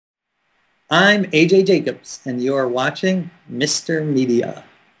I'm AJ Jacobs, and you're watching Mr. Media.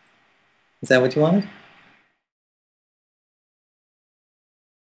 Is that what you wanted?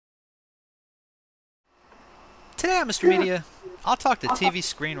 Today on Mr. Media, I'll talk to TV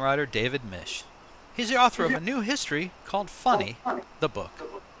screenwriter David Misch. He's the author of a new history called Funny, the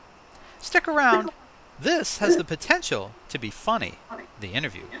book. Stick around. This has the potential to be funny, the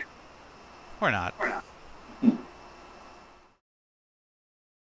interview. Or not.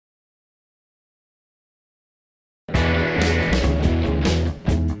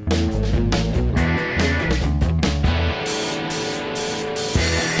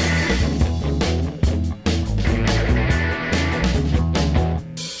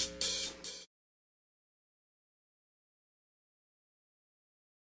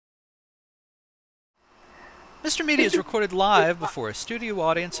 Mr. Media is recorded live before a studio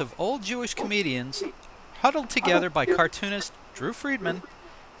audience of old Jewish comedians huddled together by cartoonist Drew Friedman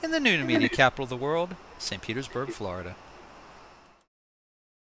in the new media capital of the world, St. Petersburg, Florida.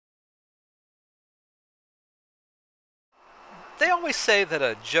 They always say that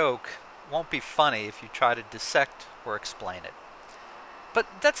a joke won't be funny if you try to dissect or explain it. But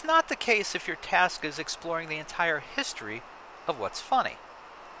that's not the case if your task is exploring the entire history of what's funny.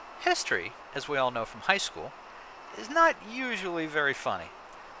 History, as we all know from high school, is not usually very funny,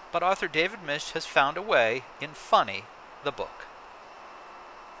 but author David Misch has found a way in Funny, the book.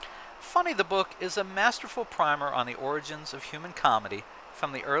 Funny, the book is a masterful primer on the origins of human comedy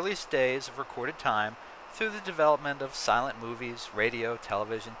from the earliest days of recorded time through the development of silent movies, radio,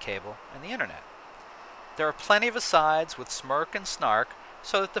 television, cable, and the internet. There are plenty of asides with smirk and snark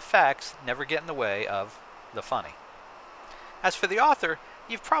so that the facts never get in the way of the funny. As for the author,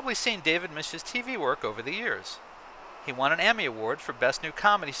 you've probably seen David Misch's TV work over the years. He won an Emmy Award for Best New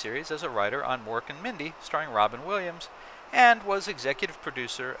Comedy Series as a writer on Mork and Mindy, starring Robin Williams, and was executive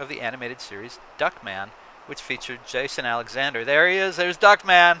producer of the animated series Duckman, which featured Jason Alexander. There he is, there's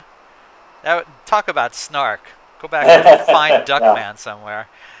Duckman! Talk about snark. Go back and find Duckman somewhere.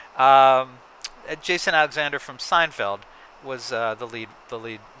 Jason Alexander from Seinfeld was the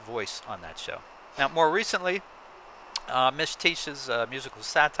lead voice on that show. Now, more recently, Misch teaches musical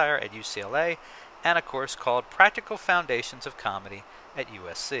satire at UCLA and a course called Practical Foundations of Comedy at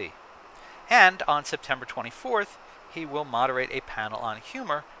USC. And on September 24th, he will moderate a panel on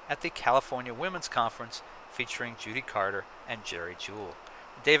humor at the California Women's Conference featuring Judy Carter and Jerry Jewell.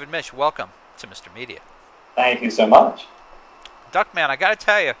 David Misch, welcome to Mr. Media. Thank you so much. Duckman, I got to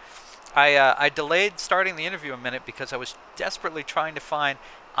tell you, I delayed starting the interview a minute because I was desperately trying to find.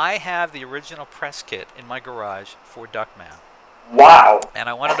 I have the original press kit in my garage for Duckman. Wow. And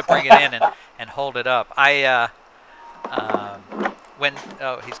I wanted to bring it in and hold it up. He's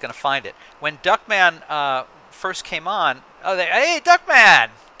going to find it. When Duckman first came on, hey, Duckman,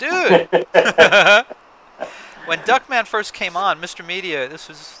 dude! When Duckman first came on, Mr. Media, this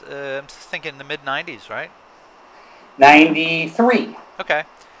was, I'm thinking the mid-90s, right? 93. Okay.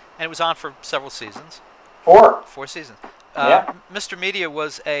 And it was on for several seasons. 4 seasons. Yeah. Mr. Media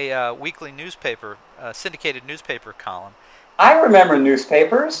was a weekly newspaper, syndicated newspaper column. I remember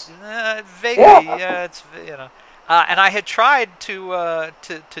newspapers. Vaguely, yeah. It's and I had tried to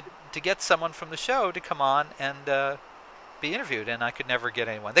get someone from the show to come on and be interviewed, and I could never get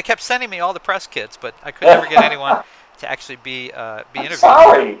anyone. They kept sending me all the press kits, but I could never get anyone to actually be interviewed.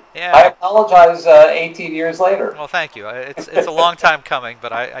 Sorry. Yeah. I apologize 18 years later. Well, thank you. It's a long time coming,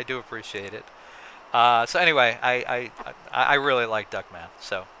 but I do appreciate it. So anyway, I really like Duckman.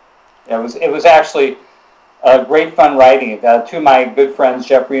 So It was actually great fun writing it. Two of my good friends,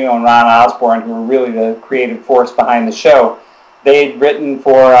 Jeff Reno and Ron Osborne, who were really the creative force behind the show, they'd written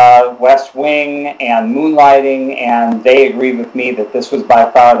for West Wing and Moonlighting, and they agreed with me that this was by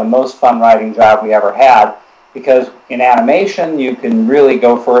far the most fun writing job we ever had, because in animation you can really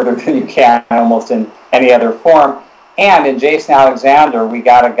go further than you can almost in any other form. And in Jason Alexander, we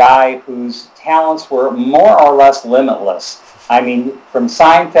got a guy whose talents were more or less limitless. I mean, from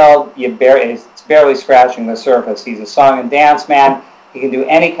Seinfeld, it's barely scratching the surface. He's a song and dance man. He can do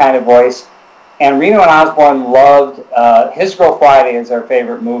any kind of voice. And Reno and Osborne loved His Girl Friday is their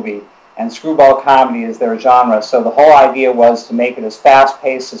favorite movie, and screwball comedy is their genre. So the whole idea was to make it as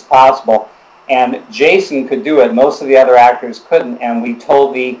fast-paced as possible. And Jason could do it. Most of the other actors couldn't. And we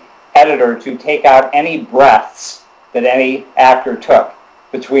told the editor to take out any breaths that any actor took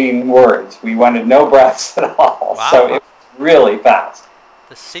between words. We wanted no breaths at all. Wow. So it was really fast.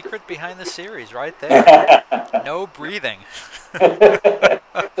 the secret behind the series right there. No breathing.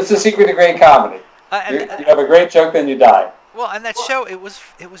 It's the secret of great comedy. You have a great joke, then you die. Well, and that show, it was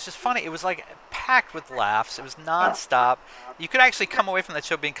just funny. It was like packed with laughs. It was nonstop. You could actually come away from that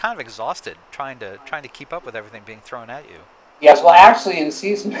show being kind of exhausted, trying to keep up with everything being thrown at you. Yes, well, actually, in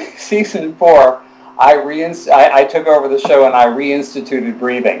season 4, I took over the show and I reinstituted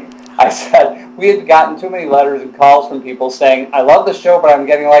breathing. I said we had gotten too many letters and calls from people saying, "I love the show, but I'm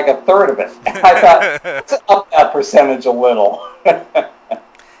getting like a third of it." And I thought, let's up that percentage a little.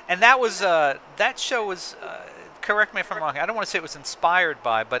 And that was that show was. Correct me if I'm wrong. I don't want to say it was inspired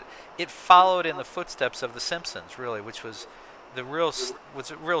by, but it followed in the footsteps of The Simpsons, really, which was real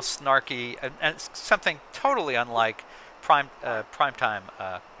snarky and something totally unlike primetime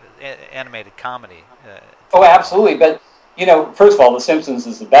animated comedy. Oh, absolutely. But first of all, The Simpsons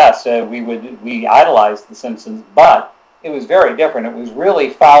is the best. We idolized The Simpsons, but it was very different. It was really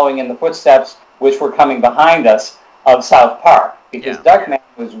following in the footsteps, which were coming behind us, of South Park. Because Duckman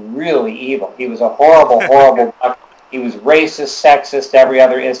was really evil. He was a horrible, horrible duck. He was racist, sexist, every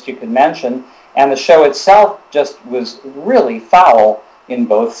other ist you could mention. And the show itself just was really foul in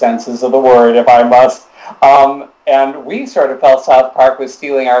both senses of the word, if I must. And we sort of felt South Park was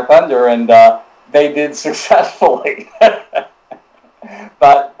stealing our thunder, and they did successfully.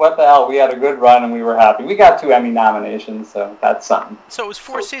 But what the hell, we had a good run and we were happy. We got 2 Emmy nominations, so that's something. So it was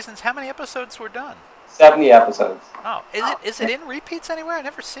 4 seasons. How many episodes were done? 70 episodes. Oh, is it in repeats anywhere? I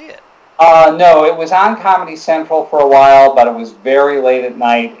never see it. No, it was on Comedy Central for a while, but it was very late at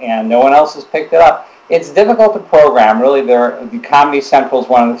night, and no one else has picked it up. It's difficult to program. Really, the Comedy Central is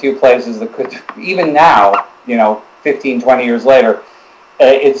one of the few places that could, even now, 15, 20 years later,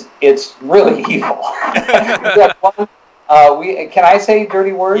 it's really evil. Can I say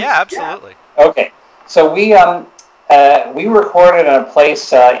dirty words? Yeah, absolutely. Yeah. Okay, so we recorded in a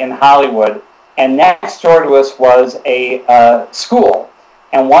place in Hollywood, and next door to us was a school.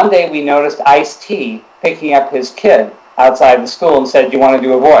 And one day we noticed Ice-T picking up his kid outside the school and said, "Do you want to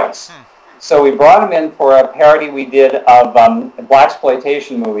do a voice?" So we brought him in for a parody we did of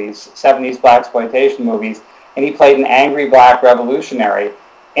blaxploitation movies, 70s blaxploitation movies, and he played an angry black revolutionary.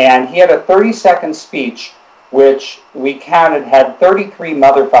 And he had a 30-second speech, which we counted had 33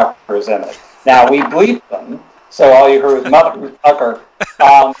 motherfuckers in it. Now, we bleeped them, so all you heard was motherfucker.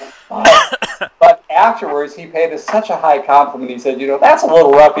 But afterwards, he paid us such a high compliment. He said, "That's a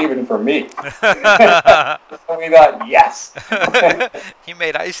little rough even for me." So we thought, yes. He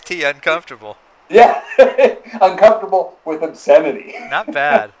made Ice-T uncomfortable. Yeah, uncomfortable with obscenity. Not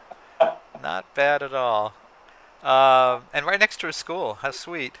bad. Not bad at all. And right next to a school. How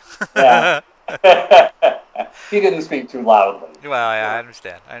sweet. Yeah. He didn't speak too loudly. Well, yeah, I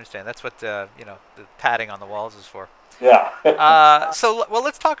understand. That's what the padding on the walls is for. Yeah. So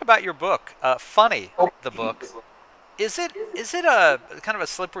let's talk about your book. Funny, the book. Is it a kind of a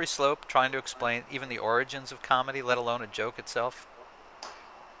slippery slope trying to explain even the origins of comedy, let alone a joke itself?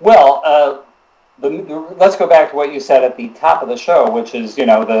 Well, let's go back to what you said at the top of the show, which is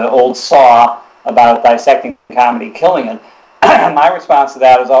the old saw about dissecting comedy, killing it. My response to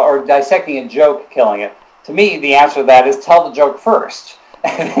that is, or dissecting a joke, killing it. To me, the answer to that is tell the joke first,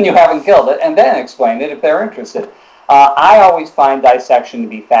 and then you haven't killed it, and then explain it if they're interested. I always find dissection to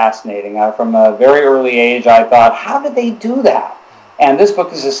be fascinating. From a very early age, I thought, how did they do that? And this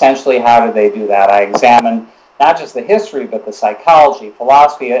book is essentially how did they do that. I examine not just the history, but the psychology,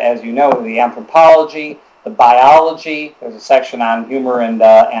 philosophy, as you know, the anthropology, the biology. There's a section on humor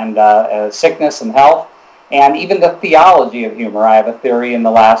and sickness and health. And even the theology of humor. I have a theory in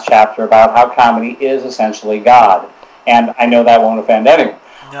the last chapter about how comedy is essentially God. And I know that won't offend anyone.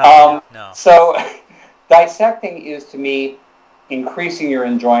 No. So dissecting is, to me, increasing your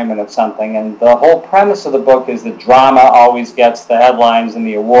enjoyment of something. And the whole premise of the book is that drama always gets the headlines and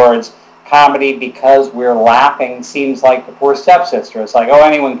the awards. Comedy, because we're laughing, seems like the poor stepsister. It's like, oh,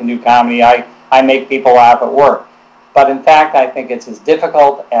 anyone can do comedy. I make people laugh at work. But in fact, I think it's as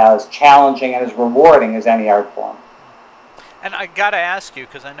difficult, as challenging, and as rewarding as any art form. And I got to ask you,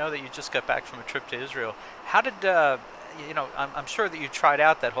 because I know that you just got back from a trip to Israel. How did, I'm sure that you tried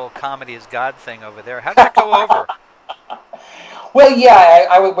out that whole comedy is God thing over there. How did that go over? Well, yeah,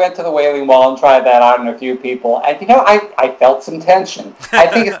 I went to the Wailing Wall and tried that out on a few people. And, I felt some tension. I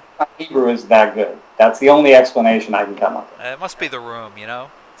think Hebrew is that good. That's the only explanation I can come up with. It must be the room, Yeah,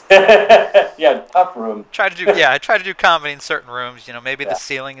 tough room. I try to do comedy in certain rooms. Maybe the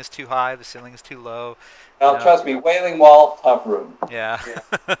ceiling is too high, the ceiling is too low. Well, trust me, Wailing Wall, tough room. Yeah.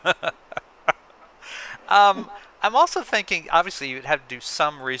 I'm also thinking, obviously, you had to do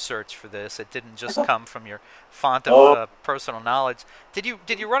some research for this. It didn't just come from your font of personal knowledge. Did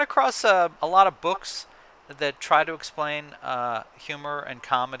you run across a lot of books that try to explain humor and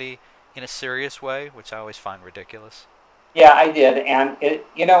comedy in a serious way, which I always find ridiculous? Yeah, I did, and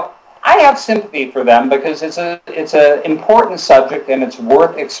I have sympathy for them because it's a important subject and it's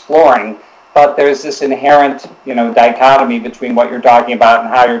worth exploring. But there's this inherent dichotomy between what you're talking about and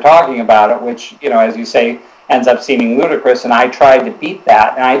how you're talking about it, which as you say, ends up seeming ludicrous. And I tried to beat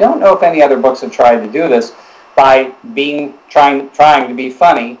that, and I don't know if any other books have tried to do this by trying to be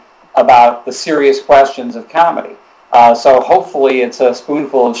funny about the serious questions of comedy. So hopefully, it's a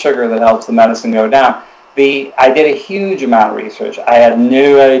spoonful of sugar that helps the medicine go down. I did a huge amount of research. I had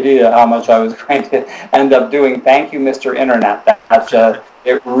no idea how much I was going to end up doing. Thank you, Mr. Internet.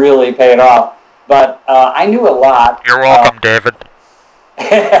 It really paid off. But I knew a lot. You're welcome, David.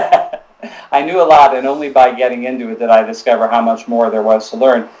 I knew a lot, and only by getting into it did I discover how much more there was to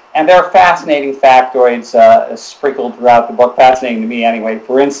learn. And there are fascinating factoids sprinkled throughout the book, fascinating to me anyway.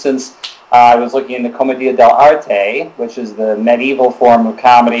 For instance, I was looking into Commedia dell'arte, which is the medieval form of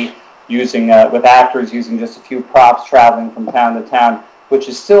comedy, with actors using just a few props traveling from town to town, which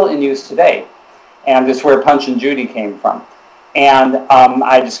is still in use today. And this is where Punch and Judy came from. And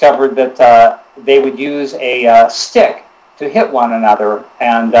I discovered that they would use a stick to hit one another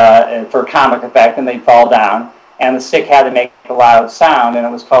and for comic effect, and they'd fall down. And the stick had to make a loud sound, and it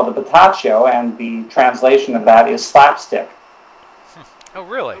was called the bataccio, and the translation of that is slapstick. Oh,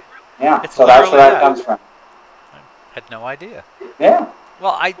 really? Yeah, so that's where that comes from. I had no idea. Yeah.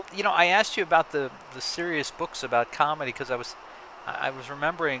 Well, I asked you about the serious books about comedy because I was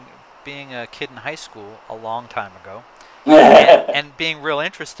remembering being a kid in high school a long time ago, and being real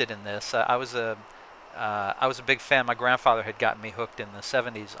interested in this. I was a big fan. My grandfather had gotten me hooked in the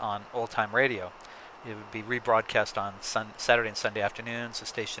 '70s on old-time radio. It would be rebroadcast on Saturday and Sunday afternoons. A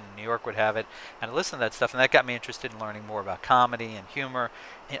station in New York would have it, and I listened to that stuff, and that got me interested in learning more about comedy and humor.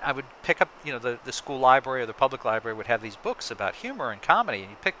 And I would pick up, the school library or the public library would have these books about humor and comedy,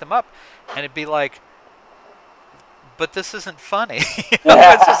 and you pick them up, and it'd be like, but this isn't funny.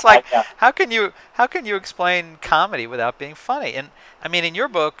 It's just like, how can you explain comedy without being funny? And I mean, in your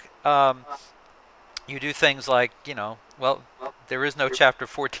book, you do things like, well, there is no chapter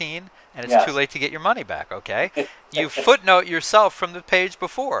 14, and it's too late to get your money back, okay? You footnote yourself from the page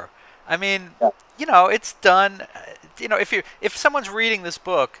before. I mean, it's done. If someone's reading this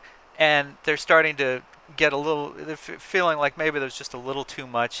book and they're starting to get they're feeling like maybe there's just a little too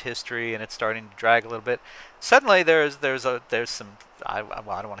much history and it's starting to drag a little bit, suddenly there's some, I don't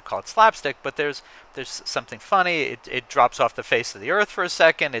want to call it slapstick, but there's something funny. It drops off the face of the earth for a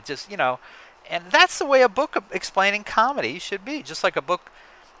second. It just, and that's the way a book explaining comedy should be. Just like a book,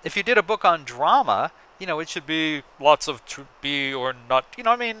 if you did a book on drama, it should be lots of to be or not.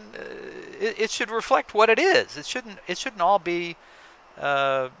 It should reflect what it is. It shouldn't all be,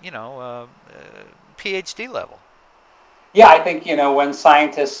 PhD level. Yeah, I think when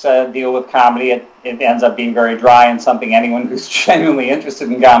scientists deal with comedy, it ends up being very dry and something anyone who's genuinely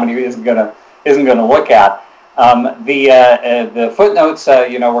interested in comedy isn't gonna look at. The footnotes,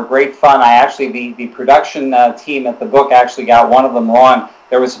 were great fun. The production team at the book actually got one of them wrong.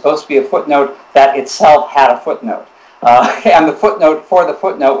 There was supposed to be a footnote that itself had a footnote. And the footnote for the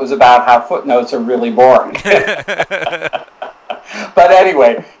footnote was about how footnotes are really boring. But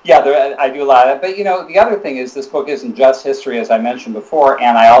anyway, I do a lot of that. But, the other thing is this book isn't just history, as I mentioned before,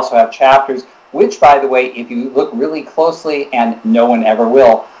 and I also have chapters, which, by the way, if you look really closely, and no one ever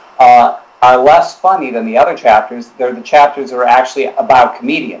will, are less funny than the other chapters. They're the chapters that are actually about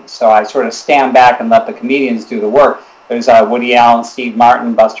comedians. So I sort of stand back and let the comedians do the work. There's Woody Allen, Steve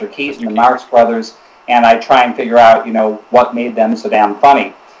Martin, Buster Keaton, the Marx Brothers, and I try and figure out, what made them so damn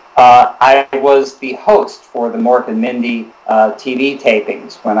funny. I was the host for the Mork and Mindy TV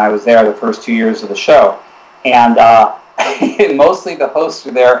tapings when I was there the first 2 years of the show. And mostly the hosts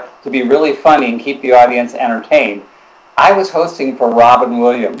were there to be really funny and keep the audience entertained. I was hosting for Robin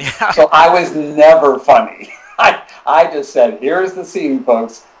Williams, so I was never funny. I just said, here's the scene,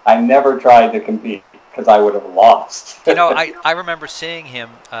 folks. I never tried to compete because I would have lost. I remember seeing him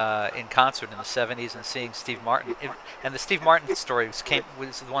in concert in the 70s and seeing Steve Martin. And the Steve Martin story was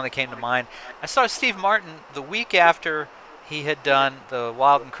the one that came to mind. I saw Steve Martin the week after he had done the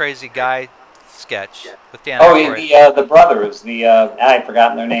Wild and Crazy Guy sketch with Dan Aykroyd. The brothers. I've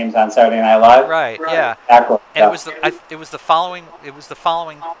forgotten their names on Saturday Night Live. Right. Yeah. Aykroyd, and it was the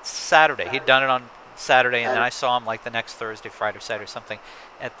following Saturday. He'd done it on Saturday, and then I saw him like the next Thursday, Friday, or Saturday, or something,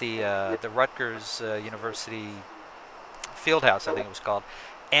 at the Rutgers University Fieldhouse, I think it was called.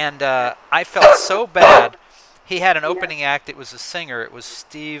 And I felt so bad. He had an opening act. It was a singer. It was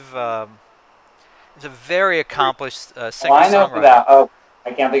Steve. He was a very accomplished singer-songwriter. I know that.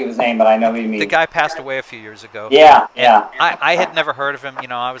 I can't think of his name, but I know who you mean. The guy passed away a few years ago. Yeah, and yeah. I had never heard of him. You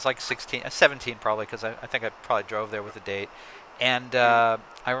know, I was like 16, 17 probably, because I think I probably drove there with a date. And I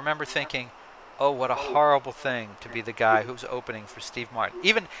remember thinking, oh, what a horrible thing to be the guy who's opening for Steve Martin.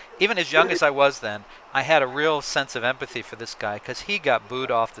 Even as young as I was then, I had a real sense of empathy for this guy because he got booed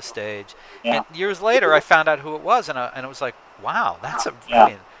off the stage. Yeah. And years later, I found out who it was, and it was like, wow, that's a Yeah. I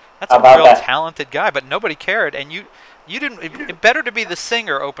mean, that's a About real that? talented guy. But nobody cared, and you didn't. Better to be the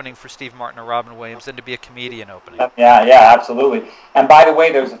singer opening for Steve Martin or Robin Williams than to be a comedian opening. Yeah, yeah, absolutely. And by the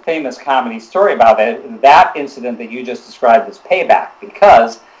way, there's a famous comedy story about that. That incident that you just described is payback,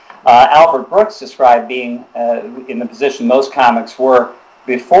 because Albert Brooks described being in the position most comics were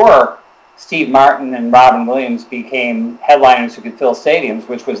before Steve Martin and Robin Williams became headliners who could fill stadiums,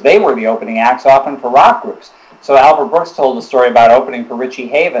 which was they were the opening acts often for rock groups. So Albert Brooks told a story about opening for Richie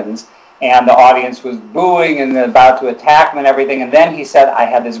Havens, and the audience was booing and about to attack him and everything. And then he said, I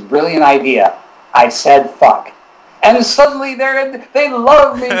had this brilliant idea. I said, fuck. And suddenly they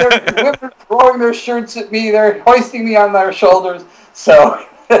love me. They're women throwing their shirts at me. They're hoisting me on their shoulders. So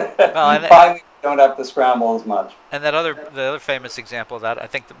finally, we don't have to scramble as much. And the other famous example of that, I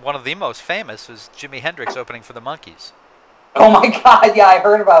think one of the most famous, was Jimi Hendrix opening for the Monkees. Oh my God! Yeah, I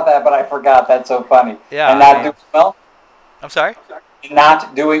heard about that, but I forgot. That's so funny. Yeah, and not doing well. I'm sorry.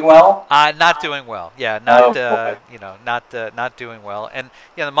 Not doing well. Not doing well. Yeah, not not doing well. And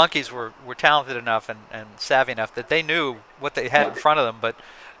the Monkees were talented enough and savvy enough that they knew what they had in front of them. But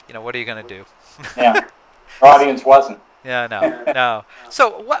what are you going to do? Yeah, the audience wasn't. Yeah, no.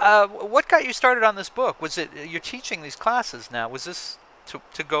 So what got you started on this book? Was it you're teaching these classes now? Was this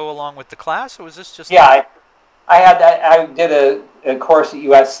to go along with the class, or was this just? Yeah, I did a course at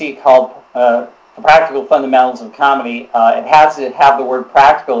USC called Practical Fundamentals of Comedy. It has to have the word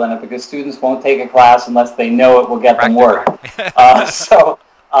practical in it because students won't take a class unless they know it will get them work. So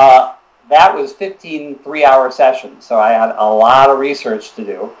that was 15 3-hour sessions. So I had a lot of research to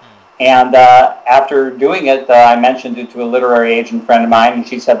do. And after doing it, I mentioned it to a literary agent friend of mine, and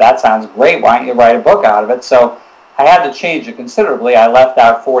she said, that sounds great. Why don't you write a book out of it? So I had to change it considerably. I left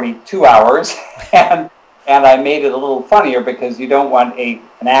out 42 hours, and I made it a little funnier because you don't want an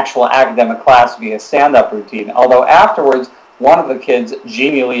actual academic class to be a stand-up routine. Although afterwards, one of the kids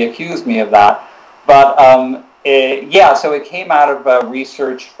genially accused me of that. But yeah, so it came out of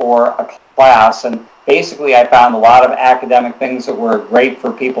research for a class, and basically I found a lot of academic things that were great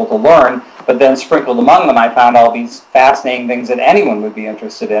for people to learn, but then sprinkled among them I found all these fascinating things that anyone would be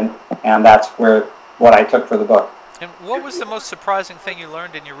interested in, and that's what I took for the book. And what was the most surprising thing you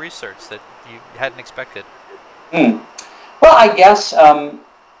learned in your research that you hadn't expected? Well, I guess, I'm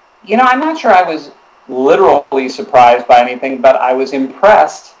not sure I was literally surprised by anything, but I was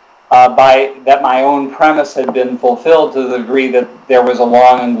impressed by that my own premise had been fulfilled to the degree that there was a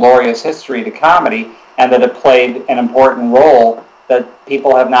long and glorious history to comedy, and that it played an important role that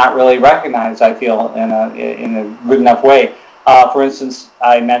people have not really recognized, I feel, in a good enough way. For instance,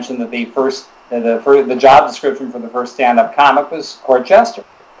 I mentioned that the job description for the first stand-up comic was court jester.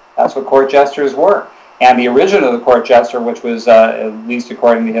 That's what court jesters were. And the origin of the court jester, which was, at least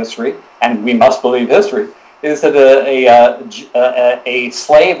according to history, and we must believe history, is that a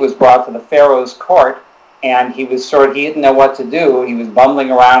slave was brought to the pharaoh's court, and he didn't know what to do. He was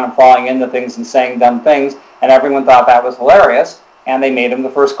bumbling around and falling into things and saying dumb things, and everyone thought that was hilarious, and they made him the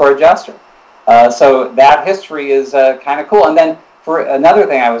first court jester. So that history is kind of cool. And then for another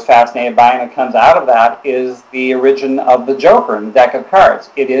thing I was fascinated by, and it comes out of that, is the origin of the Joker in the deck of cards.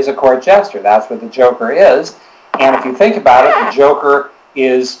 It is a court jester. That's what the Joker is. And if you think about it, the Joker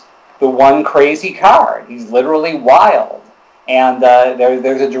is the one crazy card. He's literally wild. And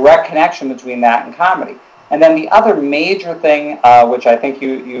there's a direct connection between that and comedy. And then the other major thing, which I think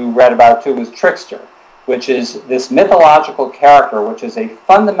you read about too, was Trickster, which is this mythological character, which is a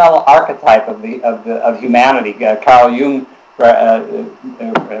fundamental archetype of humanity. Carl Jung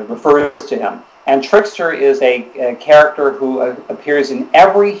refers to him. And Trickster is a character who appears in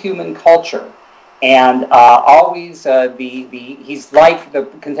every human culture, and always he's like the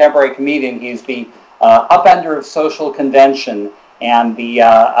contemporary comedian. He's the upender of social convention, and the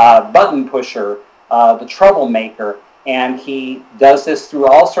button pusher, the troublemaker, and he does this through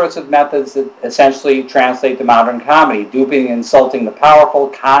all sorts of methods that essentially translate to modern comedy: duping and insulting the powerful,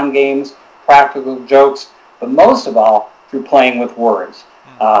 con games, practical jokes, but most of all through playing with words.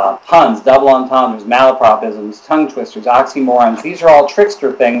 Puns, double entendres, malapropisms, tongue twisters, oxymorons. These are all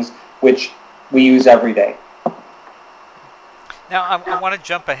Trickster things which we use every day. Now, I want to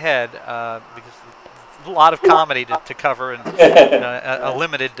jump ahead because there's a lot of comedy to cover in a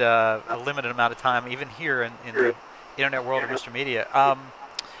limited amount of time, even here in the internet world of Mr. Media.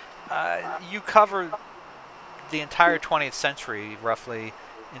 you cover the entire 20th century, roughly,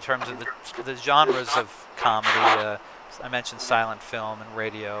 in terms of the genres of comedy. I mentioned silent film and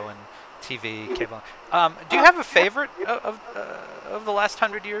radio and TV, cable. Do you have a favorite of the last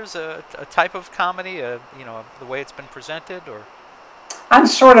 100 years? A type of comedy? The way it's been presented, or? I'm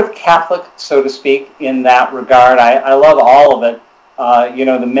sort of Catholic, so to speak, in that regard. I love all of it.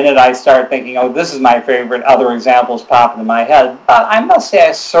 The minute I start thinking, oh, this is my favorite, other examples pop into my head. But I must say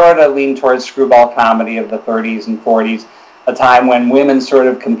I sort of lean towards screwball comedy of the 30s and 40s, a time when women sort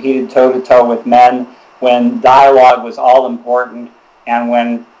of competed toe-to-toe with men, when dialogue was all important, and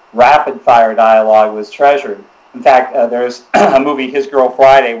when rapid-fire dialogue was treasured. In fact, there's a movie, His Girl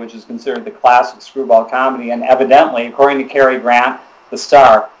Friday, which is considered the classic screwball comedy, and evidently, according to Cary Grant, the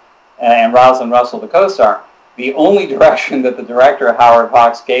star, and Rosalind Russell, the co-star, the only direction that the director, Howard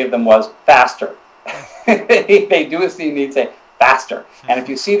Hawks, gave them was faster. They do a scene and he'd say, faster. And if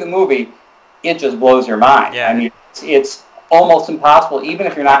you see the movie, it just blows your mind. Yeah. I mean, it's almost impossible, even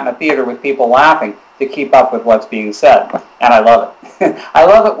if you're not in a theater with people laughing, to keep up with what's being said. And I love it. I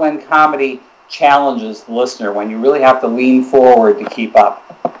love it when comedy challenges the listener, when you really have to lean forward to keep up.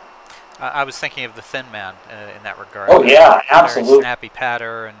 I was thinking of The Thin Man in that regard. Oh, yeah, absolutely. Very snappy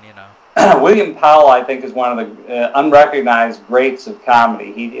patter, and William Powell, I think, is one of the unrecognized greats of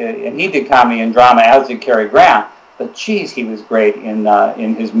comedy. He did comedy and drama, as did Cary Grant. But geez, he was great in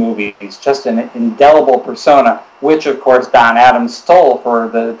his movies. Just an indelible persona, which of course Don Adams stole for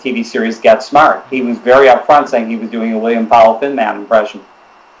the TV series Get Smart. He was very upfront saying he was doing a William Powell Thin Man impression.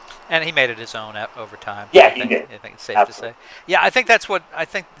 And he made it his own over time. Yeah, he did. I think it's safe Absolutely. to say. Yeah, I think that's what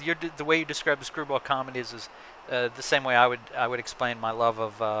the way you describe the screwball comedies is the same way I would explain my love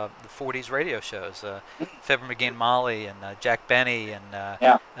of the '40s radio shows, Fibber McGee and Molly, and Jack Benny, and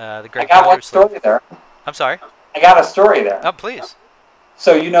the Great. I got one story there. I'm sorry. I got a story there. Oh, please.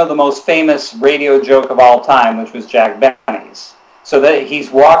 So you know the most famous radio joke of all time, which was Jack Benny's. So that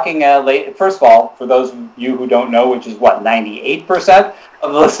he's walking late. First of all, for those of you who don't know, which is what, 98%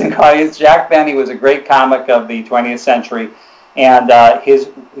 of the listening audience, Jack Benny was a great comic of the 20th century, and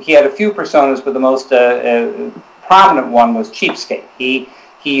he had a few personas, but the most prominent one was Cheapskate.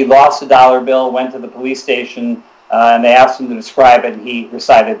 He lost a dollar bill, went to the police station, and they asked him to describe it, and he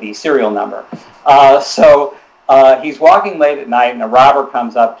recited the serial number. He's walking late at night, and a robber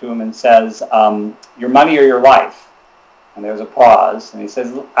comes up to him and says, "Your money or your life?" And there's a pause, and he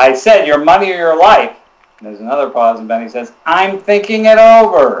says, "I said your money or your life." And there's another pause, and Benny says, "I'm thinking it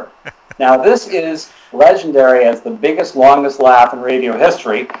over." Now, this is legendary as the biggest, longest laugh in radio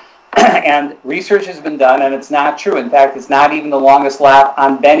history, and research has been done, and it's not true. In fact, it's not even the longest laugh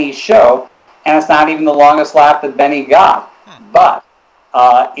on Benny's show, and it's not even the longest laugh that Benny got. But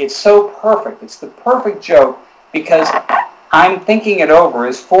it's so perfect. It's the perfect joke, because "I'm thinking it over"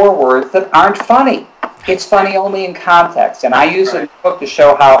 is 4 words that aren't funny. It's funny only in context. And I use it in the book to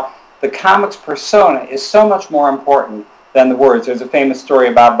show how the comic's persona is so much more important than the words. There's a famous story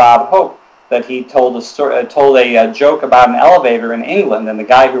about Bob Hope that he told a joke about an elevator in England, and the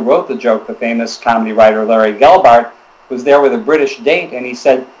guy who wrote the joke, the famous comedy writer Larry Gelbart, was there with a British date, and he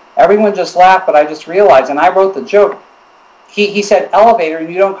said, "Everyone just laughed, but I just realized," and I wrote the joke. He said elevator,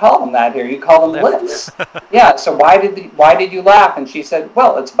 and you don't call them that here. You call them lifts. Yeah, so why did you laugh? And she said,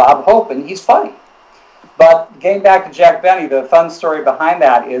 "Well, it's Bob Hope, and he's funny." But getting back to Jack Benny, the fun story behind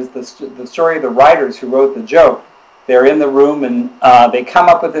that is the story of the writers who wrote the joke. They're in the room, and they come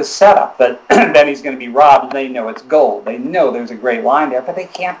up with this setup that Benny's going to be robbed, and they know it's gold. They know there's a great line there, but they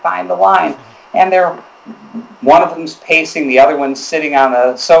can't find the line. And one of them's pacing, the other one's sitting on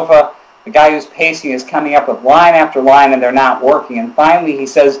the sofa. The guy who's pacing is coming up with line after line, and they're not working. And finally he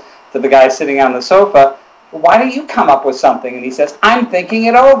says to the guy sitting on the sofa, "Well, why don't you come up with something?" And he says, "I'm thinking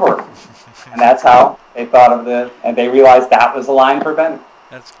it over." And that's how they thought of and they realized that was the line for Benny.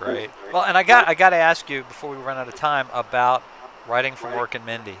 That's great. Well, and I got to ask you before we run out of time about writing for Mork and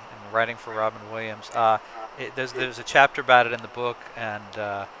Mindy and writing for Robin Williams. There's a chapter about it in the book, and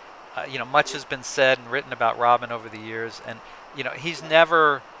much has been said and written about Robin over the years, and he's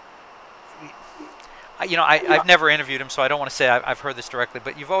never. I've never interviewed him, so I don't want to say I've heard this directly,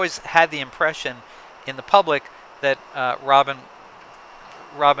 but you've always had the impression in the public that Robin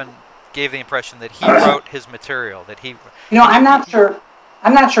gave the impression that he wrote his material, that he. I'm not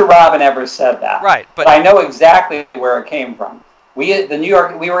sure Robin ever said that. Right, but I know exactly where it came from. We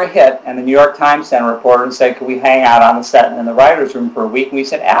were a hit, and the New York Times sent a reporter and said, "Could we hang out on the set and in the writers' room for a week?" And we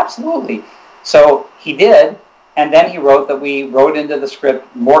said, "Absolutely." So he did, and then he wrote that we wrote into the script,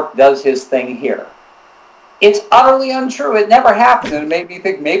 "Mork does his thing here." It's utterly untrue. It never happened, and it made me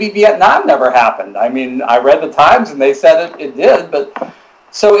think maybe Vietnam never happened. I mean, I read the Times, and they said it did, but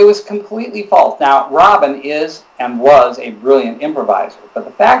So it was completely false. Now, Robin is and was a brilliant improviser, but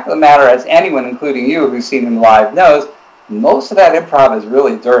the fact of the matter, as anyone, including you, who's seen him live knows, most of that improv is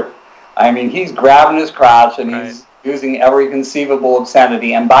really dirty. I mean, he's grabbing his crotch and he's using every conceivable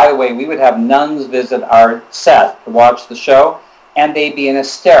obscenity. And by the way, we would have nuns visit our set to watch the show, and they'd be in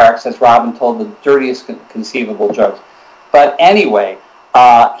hysterics as Robin told the dirtiest conceivable jokes. But anyway,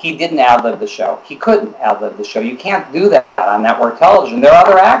 he didn't ad-lib the show. He couldn't ad-lib the show. You can't do that on network television. There are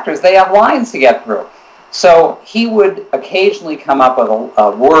other actors. They have lines to get through. So he would occasionally come up with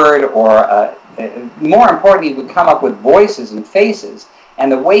a word, or more importantly, he would come up with voices and faces. And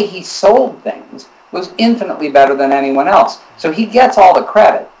the way he sold things was infinitely better than anyone else. So he gets all the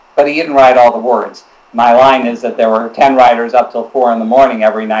credit, but he didn't write all the words. My line is that there were 10 writers up till 4 in the morning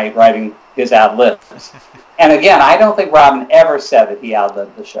every night writing his ad-libs. And again, I don't think Robin ever said that he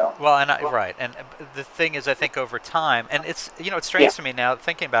ad-libbed the show. Well, and right. And the thing is, I think over time, and it's, you know, it's strange to me now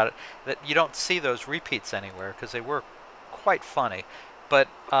thinking about it, that you don't see those repeats anywhere because they were quite funny. But,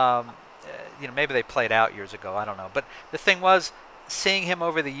 you know, maybe they played out years ago. I don't know. But the thing was, seeing him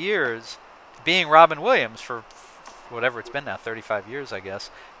over the years, being Robin Williams for whatever it's been now, 35 years, I guess.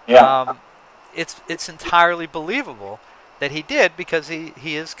 Yeah. It's entirely believable that he did, because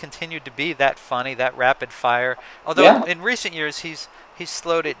he has continued to be that funny, that rapid fire. Although in recent years he's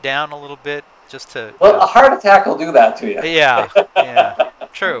slowed it down a little bit just to. Well, a heart attack will do that to you. Yeah, yeah,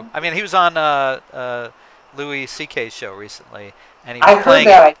 true. I mean, he was on Louis C.K.'s show recently, and he was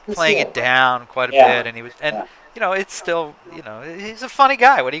playing it down quite a bit, and you know, it's still, you know, he's a funny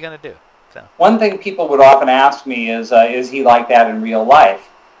guy. What are you going to do? So. One thing people would often ask me is he like that in real life?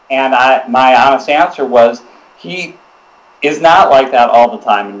 And my honest answer was, he is not like that all the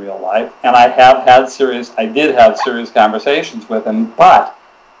time in real life. And I did have serious conversations with him, but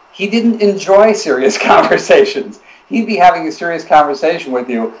he didn't enjoy serious conversations. He'd be having a serious conversation with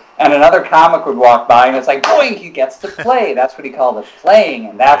you, and another comic would walk by, and it's like, boing, he gets to play. That's what he called it, playing,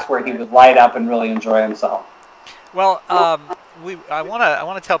 and that's where he would light up and really enjoy himself. Well, I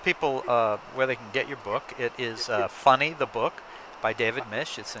want to tell people where they can get your book. It is Funny the Book by David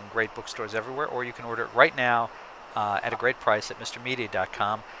Misch. It's in great bookstores everywhere, or you can order it right now at a great price at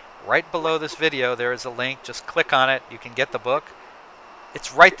MrMedia.com. Right below this video, there is a link. Just click on it. You can get the book.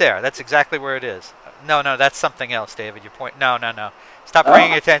 It's right there. That's exactly where it is. No, that's something else, David. Your point. No. Stop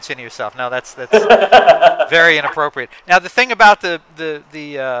bringing attention to yourself. No, that's very inappropriate. Now, the thing about the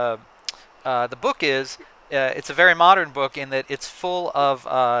book is, it's a very modern book in that it's full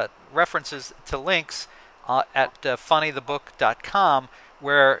of references to links at funnythebook.com,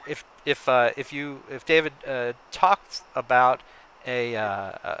 where if David talks about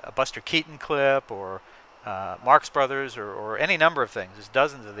a Buster Keaton clip, or Marx Brothers, or any number of things, there's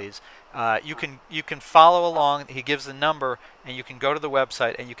dozens of these, you can follow along. He gives the number, and you can go to the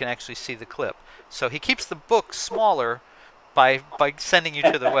website and you can actually see the clip. So he keeps the book smaller by sending you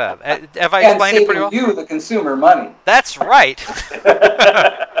to the web. Have I explained it pretty well? And saving you, the consumer, money. That's right.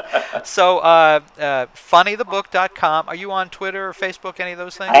 So, funnythebook.com. Are you on Twitter or Facebook, any of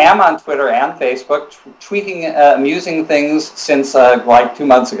those things? I am on Twitter and Facebook, tweeting amusing things since like 2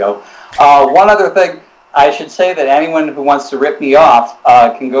 months ago. One other thing, I should say that anyone who wants to rip me off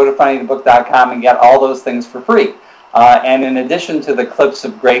can go to funnythebook.com and get all those things for free. And in addition to the clips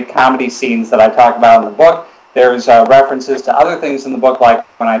of great comedy scenes that I talk about in the book, there's references to other things in the book, like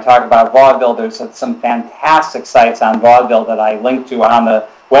when I talk about vaudeville, there's some fantastic sites on vaudeville that I link to on the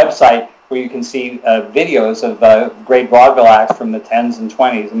website, where you can see videos of great vaudeville acts from the 10s and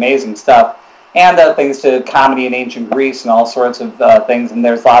 20s, amazing stuff, and things to comedy in ancient Greece and all sorts of things. And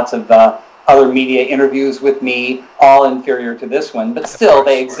there's lots of other media interviews with me, all inferior to this one, but still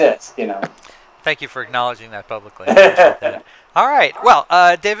they exist, you know. Thank you for acknowledging that publicly. I appreciate that. All right. Well,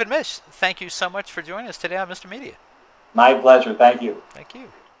 David Misch, thank you so much for joining us today on Mr. Media. My pleasure. Thank you. Thank you.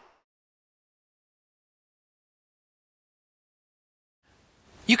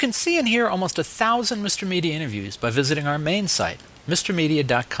 You can see and hear almost 1,000 Mr. Media interviews by visiting our main site,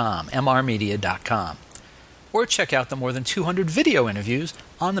 MrMedia.com, mrmedia.com. Or check out the more than 200 video interviews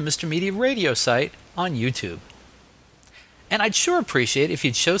on the Mr. Media radio site on YouTube. And I'd sure appreciate if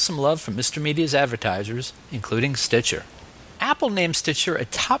you'd show some love for Mr. Media's advertisers, including Stitcher. Apple named Stitcher a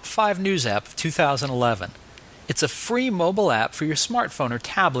top 5 news app of 2011. It's a free mobile app for your smartphone or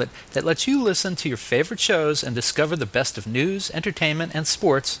tablet that lets you listen to your favorite shows and discover the best of news, entertainment, and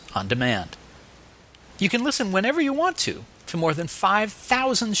sports on demand. You can listen whenever you want to more than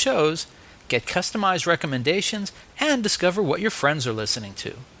 5,000 shows, get customized recommendations, and discover what your friends are listening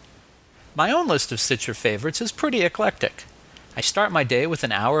to. My own list of Stitcher favorites is pretty eclectic. I start my day with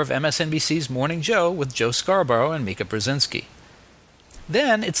an hour of MSNBC's Morning Joe with Joe Scarborough and Mika Brzezinski.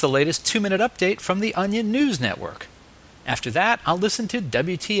 Then it's the latest 2-minute update from the Onion News Network. After that, I'll listen to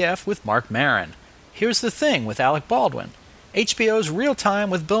WTF with Mark Maron, Here's the Thing with Alec Baldwin, HBO's Real Time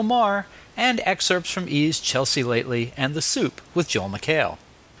with Bill Maher, and excerpts from E's Chelsea Lately and The Soup with Joel McHale.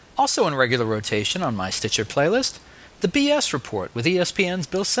 Also in regular rotation on my Stitcher playlist, the BS Report with ESPN's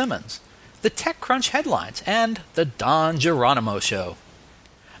Bill Simmons, the TechCrunch headlines, and the Don Geronimo Show.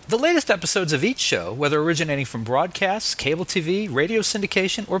 The latest episodes of each show, whether originating from broadcasts, cable TV, radio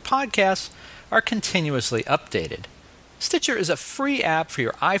syndication, or podcasts, are continuously updated. Stitcher is a free app for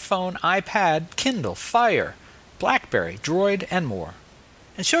your iPhone, iPad, Kindle, Fire, BlackBerry, Droid, and more.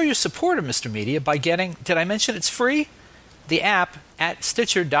 And show your support of Mr. Media by getting, did I mention it's free? The app at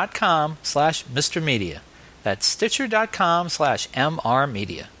Stitcher.com/MrMedia. That's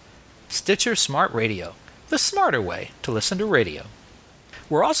Stitcher.com/MRMedia. Stitcher Smart Radio, the smarter way to listen to radio.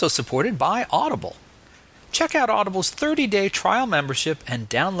 We're also supported by Audible. Check out Audible's 30-day trial membership and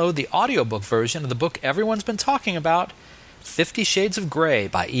download the audiobook version of the book everyone's been talking about, 50 Shades of Grey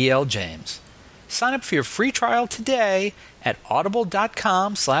by E.L. James. Sign up for your free trial today at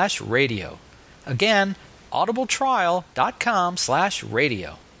audible.com/radio. Again,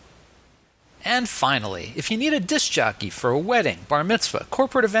 audibletrial.com/radio. And finally, if you need a disc jockey for a wedding, bar mitzvah,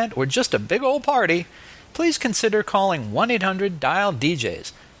 corporate event, or just a big old party, please consider calling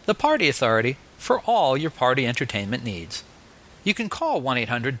 1-800-DIAL-DJs, the party authority for all your party entertainment needs. You can call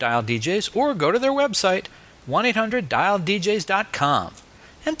 1-800-DIAL-DJs or go to their website, 1-800-DIAL-DJs.com,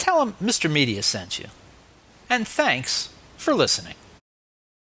 and tell them Mr. Media sent you. And thanks for listening.